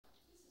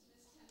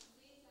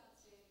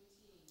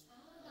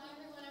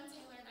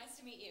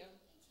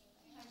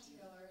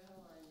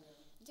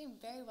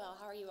very well.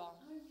 How are you all?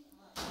 I'm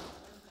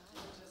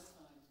just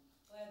fine.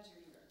 Glad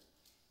you're here.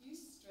 You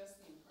stress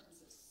the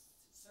importance of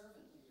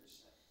servant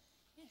leadership.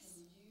 Yes.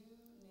 Can you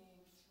name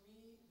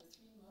the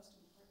three most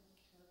important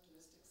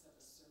characteristics of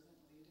a servant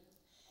leader?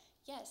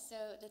 Yes,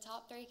 so the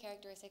top 3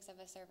 characteristics of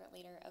a servant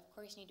leader, of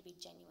course, you need to be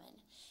genuine.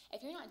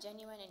 If you're not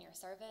genuine in your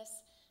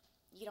service,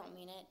 you don't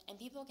mean it. And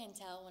people can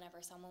tell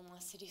whenever someone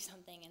wants to do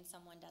something and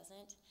someone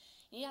doesn't.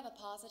 You need to have a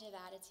positive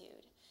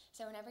attitude.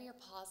 So whenever you're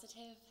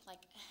positive,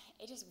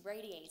 it just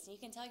radiates, and you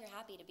can tell you're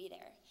happy to be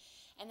there.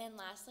 And then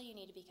lastly, you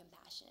need to be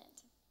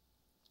compassionate.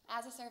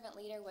 As a servant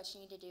leader, what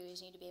you need to do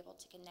is you need to be able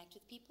to connect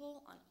with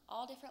people on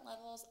all different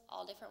levels,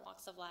 all different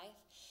walks of life.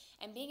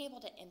 And being able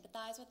to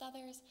empathize with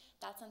others,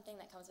 that's something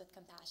that comes with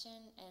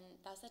compassion. And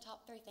that's the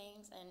top 3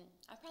 things, and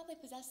I probably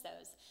possess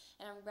those.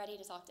 And I'm ready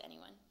to talk to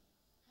anyone.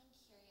 I'm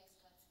curious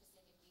what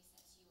specifically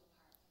sets you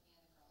apart from the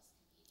other girls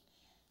competing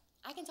here.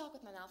 I can talk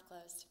with my mouth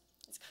closed.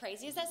 As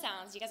crazy as that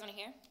sounds, you guys want to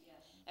hear?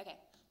 Yeah. Okay.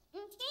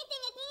 That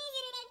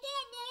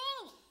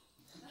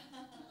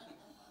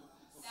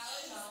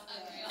was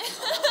unreal.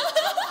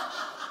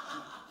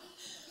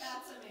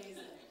 That's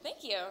amazing.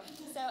 Thank you.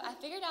 So I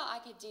figured out I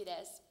could do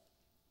this.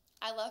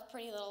 I love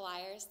Pretty Little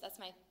Liars. That's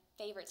my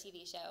favorite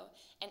TV show.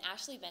 And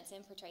Ashley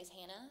Benson portrays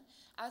Hannah.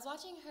 I was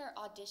watching her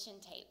audition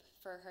tape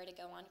for her to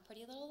go on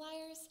Pretty Little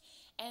Liars,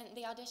 and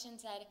the audition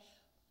said,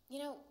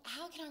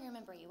 how can I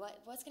remember you?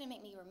 What's going to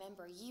make me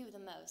remember you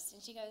the most?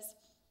 And she goes,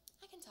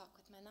 I can talk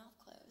with my mouth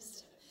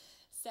closed.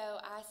 So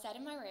I sat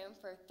in my room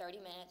for 30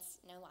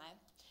 minutes, no lie,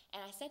 and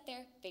I sat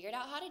there, figured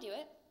out how to do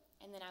it,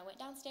 and then I went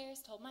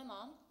downstairs, told my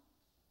mom.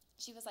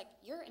 She was like,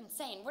 you're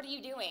insane, what are you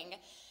doing?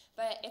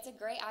 But it's a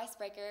great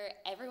icebreaker,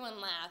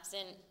 everyone laughs,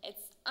 and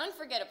it's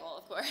unforgettable,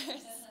 of course.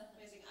 That's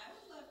amazing. I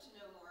would love to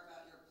know more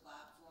about your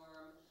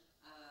platform,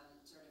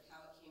 sort of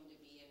how it came to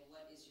be, and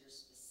what is your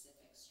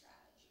specific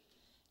strategy?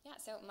 Yeah,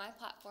 so my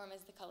platform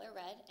is the color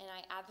red, and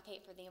I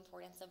advocate for the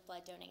importance of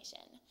blood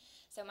donation.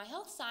 So my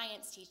health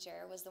science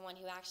teacher was the one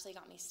who actually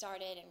got me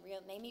started and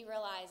made me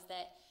realize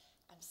that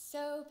I'm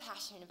so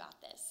passionate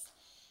about this.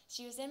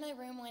 She was in my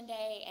room one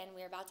day, and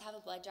we were about to have a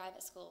blood drive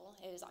at school.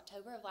 It was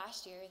October of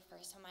last year, the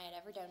first time I had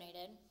ever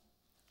donated.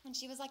 And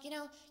she was like,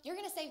 you're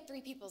going to save 3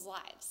 people's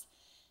lives.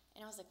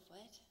 And I was like,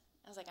 what?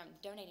 I was like, I'm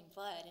donating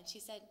blood. And she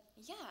said,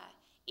 yeah,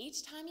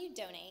 each time you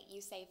donate, you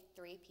save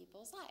 3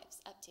 people's lives,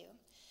 up to.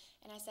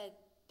 And I said,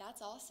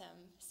 that's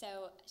awesome.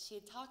 So she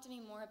had talked to me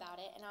more about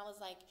it, and I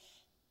was like,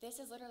 this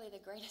is literally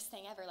the greatest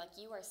thing ever.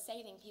 You are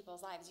saving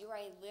people's lives. You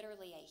are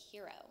literally a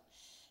hero.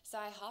 So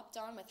I hopped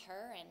on with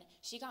her, and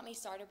she got me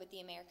started with the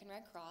American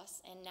Red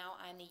Cross, and now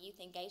I'm the youth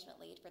engagement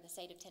lead for the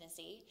state of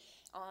Tennessee.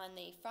 On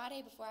the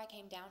Friday before I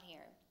came down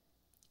here,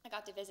 I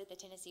got to visit the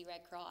Tennessee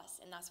Red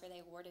Cross, and that's where they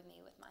awarded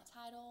me with my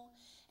title,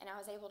 and I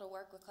was able to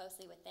work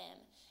closely with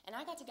them. And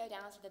I got to go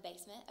down to the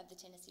basement of the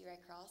Tennessee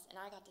Red Cross, and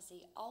I got to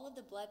see all of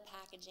the blood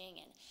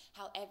packaging and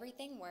how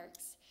everything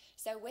works.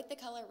 So with the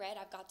color red,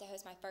 I've got to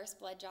host my first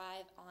blood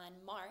drive on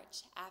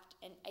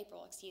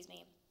April,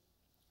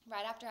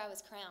 right after I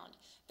was crowned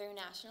through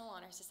National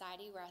Honor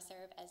Society, where I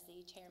serve as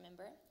the chair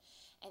member.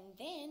 And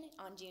then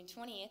on June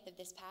 20th of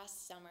this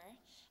past summer,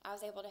 I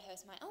was able to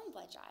host my own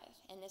blood drive,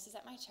 and this is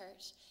at my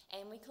church,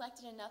 and we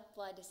collected enough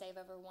blood to save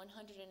over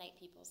 108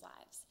 people's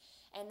lives.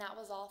 And that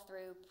was all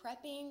through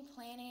prepping,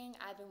 planning.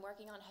 I've been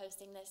working on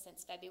hosting this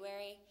since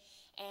February,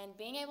 and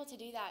being able to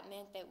do that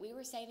meant that we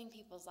were saving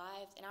people's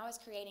lives, and I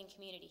was creating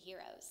community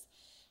heroes.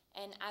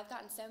 And I've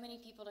gotten so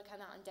many people to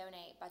come out and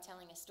donate by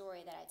telling a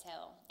story that I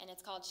tell, and it's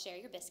called Share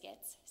Your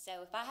Biscuits.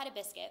 So if I had a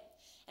biscuit,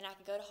 and I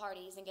could go to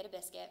Hardee's and get a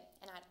biscuit,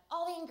 and I had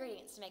all the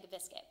ingredients to make a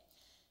biscuit,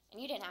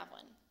 and you didn't have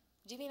one,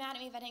 would you be mad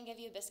at me if I didn't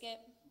give you a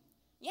biscuit?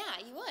 Yeah,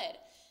 you would.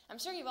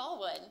 I'm sure you all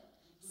would.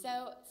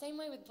 So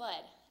same way with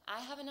blood. I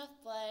have enough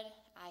blood,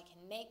 I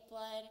can make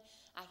blood,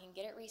 I can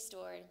get it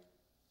restored.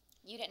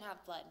 You didn't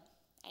have blood,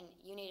 and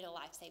you needed a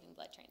life-saving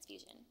blood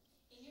transfusion.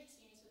 In your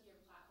experience with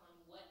your platform,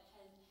 what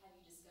have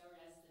you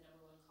discovered as the #1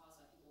 cause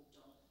why people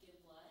don't give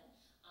blood,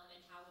 and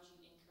how would you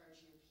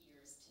encourage your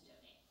peers to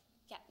donate?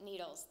 Yeah,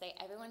 needles.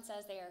 Everyone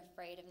says they are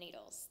afraid of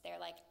needles. They're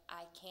like,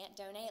 I can't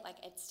donate.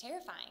 It's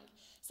terrifying.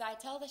 So I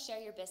tell the Share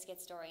Your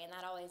Biscuit story, and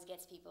that always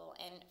gets people.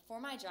 And for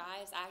my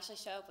drives, I actually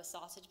show up with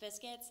sausage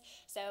biscuits.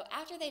 So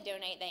after they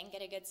donate, they can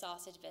get a good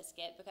sausage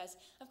biscuit because,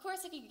 of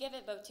course, if you give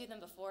it to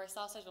them before,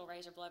 sausage will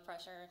raise your blood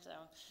pressure. So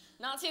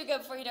not too good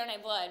before you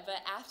donate blood,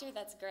 but after,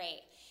 that's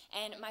great.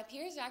 And my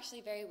peers are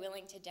actually very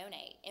willing to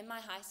donate. In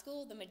my high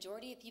school, the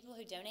majority of people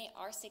who donate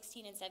are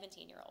 16 and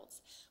 17-year-olds.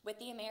 With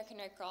the American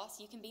Red Cross,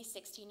 you can be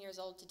 16 years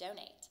old to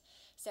donate.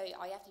 So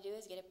all you have to do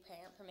is get a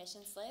parent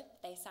permission slip,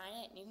 they sign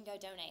it, and you can go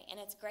donate. And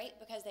it's great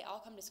because they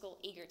all come to school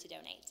eager to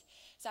donate.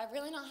 So I've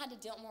really not had to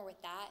deal more with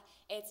that.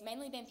 It's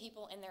mainly been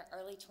people in their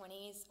early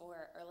 20s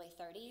or early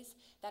 30s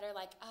that are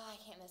like,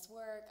 I can't miss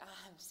work,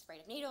 I'm just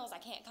afraid of needles,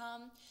 I can't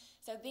come.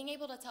 So being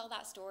able to tell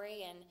that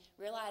story and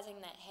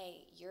realizing that,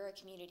 hey, you're a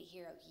community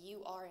hero,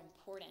 you are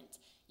important,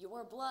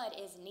 your blood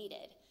is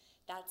needed,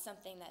 that's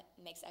something that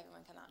makes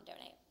everyone come out and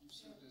donate. You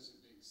served as a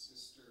big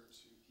sister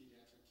to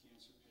pediatric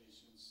cancer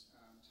patients.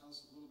 Tell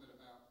us a little bit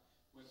about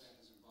what what that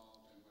has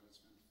involved and what it's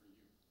meant for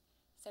you.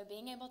 So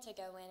being able to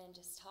go in and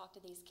just talk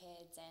to these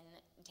kids and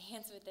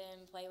dance with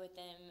them, play with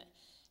them,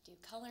 do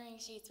coloring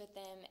sheets with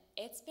them,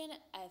 it's been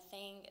a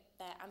thing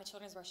that I'm a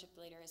children's worship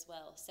leader as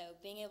well. So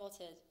being able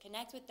to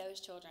connect with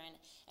those children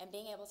and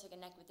being able to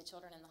connect with the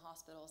children in the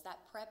hospitals, that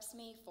preps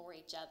me for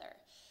each other.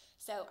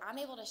 So I'm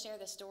able to share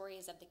the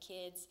stories of the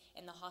kids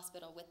in the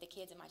hospital with the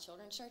kids in my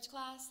children's church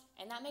class,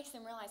 and that makes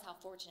them realize how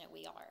fortunate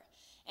we are.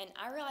 And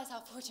I realize how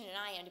fortunate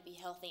I am to be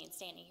healthy and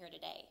standing here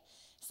today.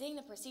 Seeing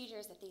the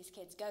procedures that these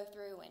kids go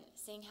through and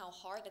seeing how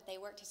hard that they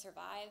work to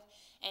survive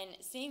and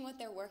seeing what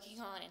they're working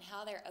on and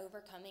how they're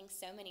overcoming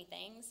so many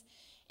things,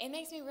 it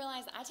makes me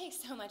realize I take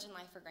so much in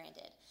life for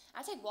granted.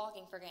 I take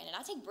walking for granted.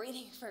 I take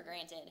breathing for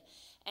granted.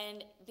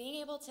 And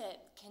being able to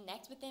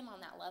connect with them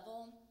on that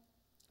level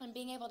and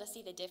being able to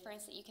see the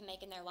difference that you can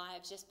make in their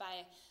lives just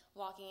by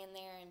walking in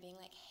there and being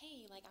like,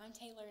 hey, like, I'm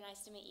Taylor,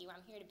 nice to meet you.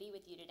 I'm here to be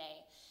with you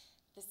today.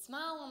 The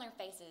smile on their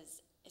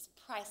faces is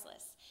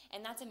priceless, and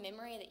that's a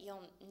memory that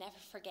you'll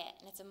never forget,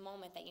 and it's a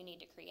moment that you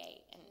need to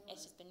create, and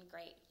it's just been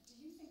great. Do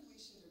you think we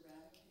should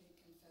eradicate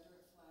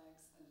Confederate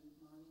flags and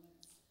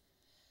monuments?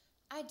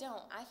 I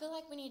don't. I feel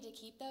like we need to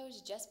keep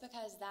those just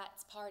because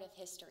that's part of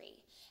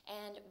history,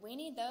 and we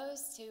need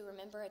those to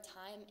remember a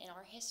time in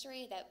our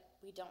history that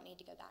we don't need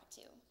to go back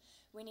to.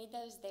 We need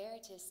those there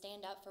to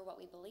stand up for what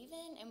we believe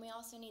in, and we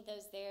also need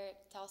those there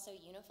to also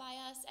unify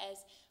us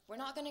as we're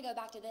not going to go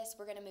back to this,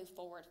 we're going to move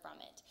forward from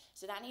it.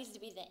 So that needs to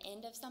be the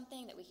end of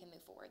something that we can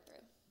move forward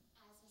through.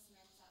 As Miss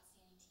America's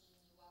Outstanding Teen,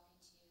 you walk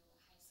into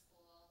high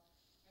school,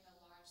 you're in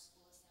a large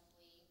school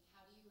assembly.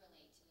 How do you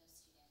relate to those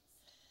students?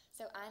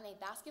 So I'm a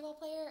basketball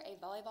player, a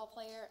volleyball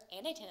player,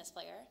 and a tennis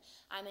player.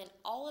 I'm in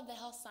all of the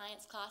health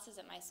science classes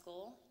at my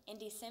school.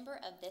 In December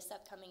of this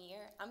upcoming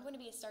year, I'm going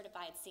to be a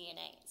certified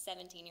CNA,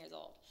 17 years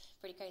old.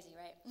 Pretty crazy,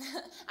 right?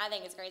 I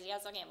think it's crazy. I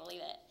still can't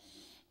believe it.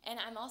 And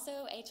I'm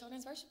also a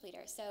children's worship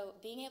leader. So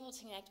being able to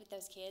connect with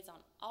those kids on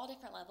all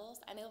different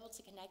levels, I'm able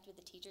to connect with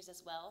the teachers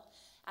as well.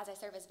 As I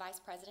serve as vice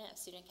president of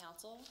student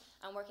council,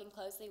 I'm working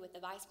closely with the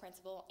vice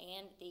principal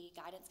and the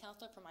guidance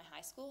counselor for my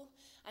high school.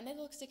 I'm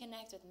able to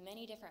connect with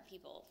many different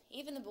people,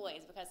 even the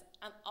boys, because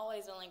I'm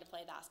always willing to play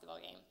a basketball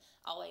game.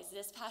 Always.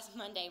 This past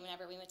Monday,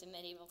 whenever we went to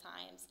Medieval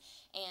Times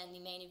and the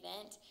main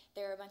event,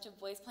 there were a bunch of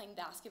boys playing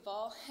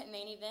basketball at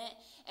main event,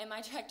 and my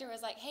director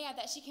was like, hey, I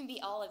bet she can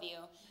beat all of you.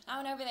 I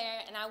went over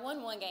there, and I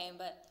won one game,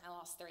 but I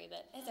lost 3,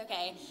 but it's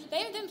okay.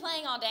 They've been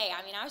playing all day.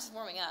 I mean, I was just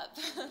warming up.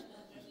 Can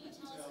you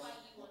tell us why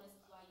you want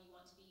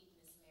to be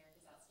Miss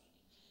America's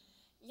Outstanding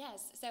Teen?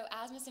 Yes, so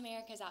as Miss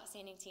America's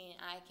Outstanding Teen,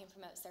 I can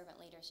promote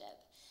servant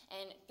leadership.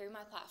 And through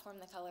my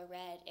platform, The Color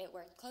Red, it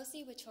worked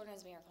closely with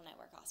Children's Miracle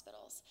Network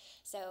hospitals.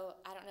 So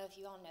I don't know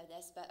if you all know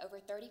this, but over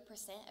 30%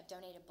 of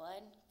donated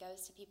blood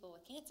goes to people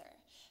with cancer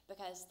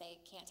because they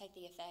can't take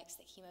the effects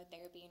that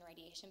chemotherapy and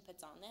radiation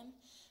puts on them.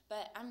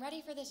 But I'm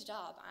ready for this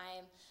job.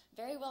 I'm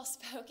very well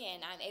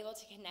spoken. I'm able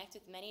to connect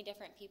with many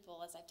different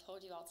people, as I've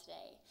told you all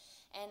today.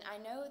 And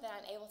I know that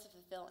I'm able to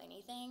fulfill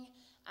anything.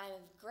 I'm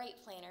a great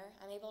planner.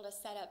 I'm able to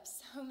set up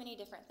so many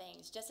different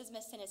things. Just as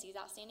Miss Tennessee's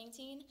Outstanding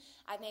Teen,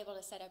 I've been able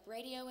to set up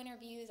radio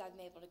interviews. I've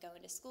been able to go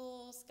into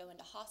schools, go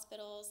into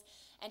hospitals,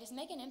 and just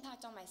make an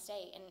impact on my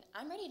state. And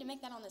I'm ready to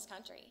make that on this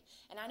country.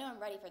 And I know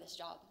I'm ready for this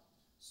job.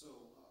 So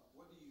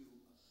what do you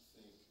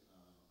think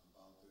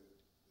about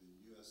the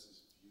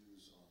U.S.'s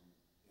views on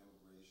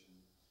immigration?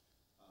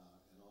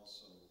 And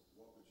also,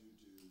 what would you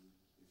do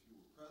if you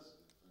were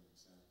president, for an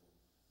example,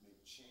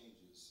 make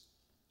changes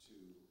to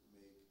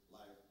make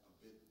life a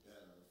bit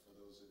better for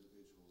those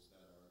individuals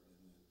that are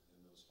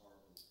in those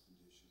horrible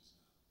conditions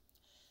now?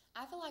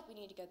 I feel like we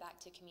need to go back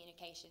to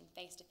communication,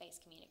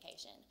 face-to-face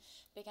communication,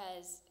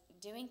 because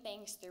doing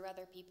things through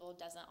other people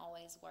doesn't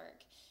always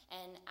work.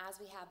 And as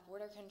we have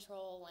border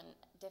control and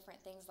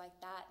different things like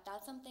that,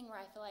 that's something where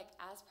I feel like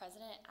as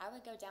president, I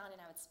would go down and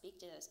I would speak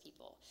to those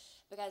people.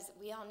 Because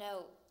we all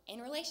know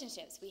in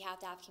relationships, we have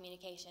to have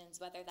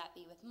communications, whether that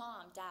be with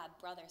mom, dad,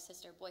 brother,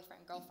 sister,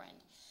 boyfriend,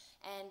 girlfriend.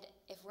 And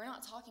if we're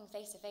not talking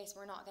face-to-face,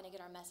 we're not going to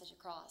get our message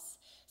across.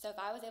 So if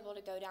I was able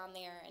to go down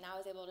there and I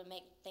was able to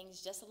make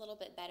things just a little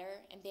bit better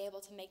and be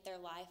able to make their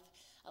life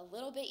a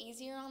little bit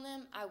easier on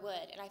them, I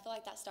would. And I feel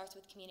like that starts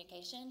with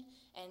communication,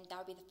 and that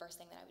would be the first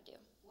thing that I would do.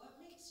 What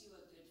makes you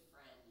a good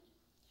friend?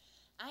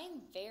 I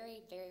am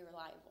very, very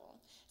reliable.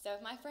 So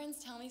if my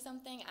friends tell me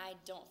something, I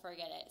don't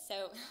forget it.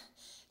 So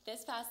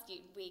this past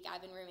week,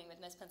 I've been rooming with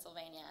Miss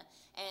Pennsylvania,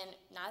 and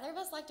neither of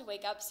us like to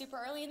wake up super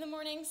early in the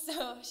morning,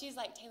 so she's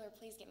like, Taylor,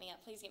 please get me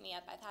up, please get me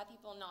up. I've had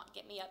people not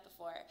get me up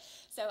before.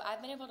 So I've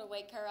been able to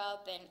wake her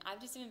up, and I've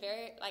just been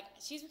very,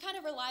 she's kind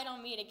of relied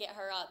on me to get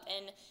her up,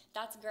 and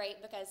that's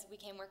great because we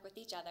can work with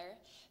each other.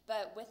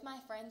 But with my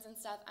friends and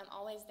stuff, I'm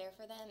always there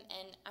for them,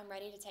 and I'm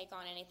ready to take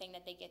on anything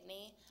that they give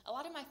me. A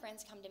lot of my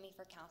friends come to me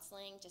for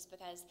counseling just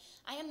because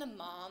I am the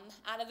mom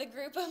out of the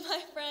group of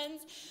my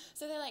friends.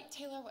 So they're like,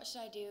 Taylor, what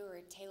should I do? Or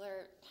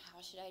Taylor,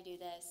 how should I do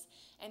this?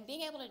 And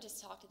being able to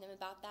just talk to them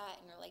about that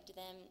and relate to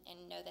them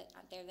and know that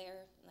they're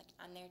there, like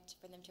I'm there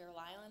for them to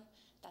rely on,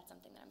 that's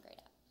something that I'm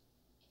great at.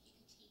 If you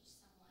could teach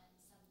someone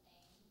something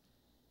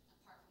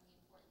apart from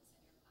the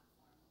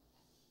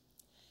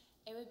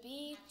It would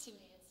be to. Actually,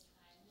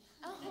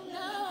 it's time. Oh no!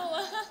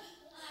 I'll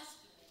ask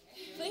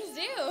you later. Please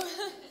do.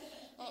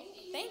 Well,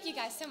 thank you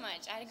guys so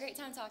much. I had a great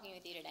time talking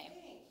with you today.